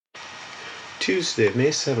Tuesday, May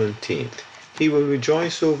 17th. He will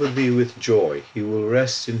rejoice over thee with joy. He will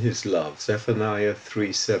rest in his love. Zephaniah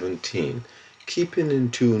 3:17. Keeping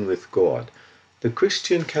in tune with God. The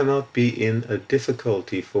Christian cannot be in a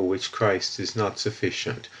difficulty for which Christ is not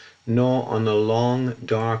sufficient, nor on a long,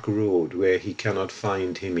 dark road where he cannot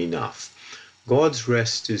find him enough. God's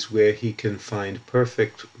rest is where he can find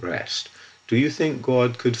perfect rest. Do you think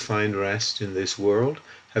God could find rest in this world?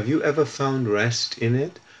 Have you ever found rest in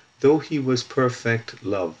it? Though he was perfect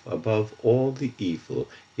love above all the evil,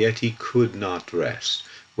 yet he could not rest.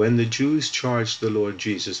 When the Jews charged the Lord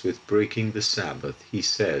Jesus with breaking the Sabbath, he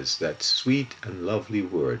says that sweet and lovely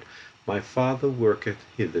word, "My Father worketh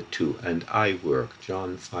hitherto, and I work,"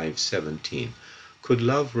 John 5:17. Could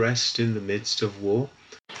love rest in the midst of woe?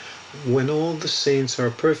 When all the saints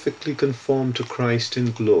are perfectly conformed to Christ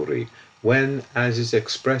in glory, when, as is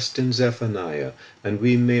expressed in Zephaniah, and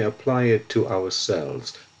we may apply it to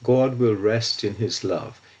ourselves, God will rest in his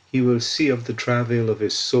love. He will see of the travail of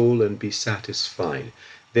his soul and be satisfied.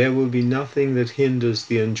 There will be nothing that hinders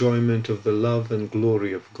the enjoyment of the love and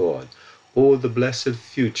glory of God. Oh, the blessed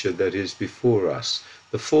future that is before us!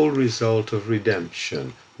 The full result of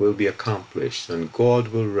redemption will be accomplished, and God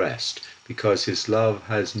will rest, because his love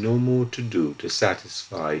has no more to do to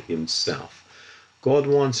satisfy himself. God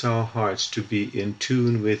wants our hearts to be in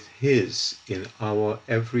tune with his in our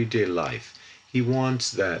everyday life. He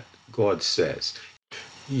wants that, God says.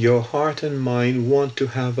 Your heart and mine want to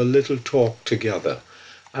have a little talk together.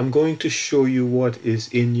 I'm going to show you what is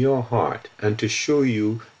in your heart and to show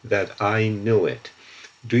you that I know it.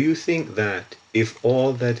 Do you think that if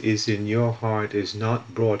all that is in your heart is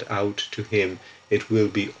not brought out to him, it will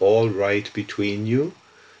be all right between you?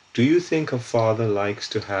 Do you think a father likes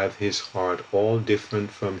to have his heart all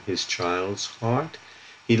different from his child's heart?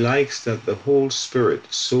 He likes that the whole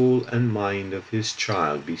spirit, soul, and mind of his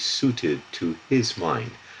child be suited to his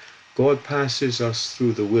mind. God passes us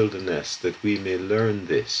through the wilderness that we may learn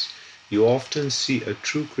this. You often see a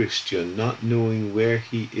true Christian not knowing where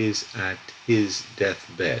he is at his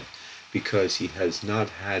deathbed, because he has not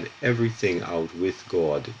had everything out with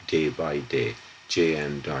God day by day.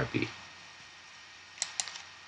 J.N. Darby.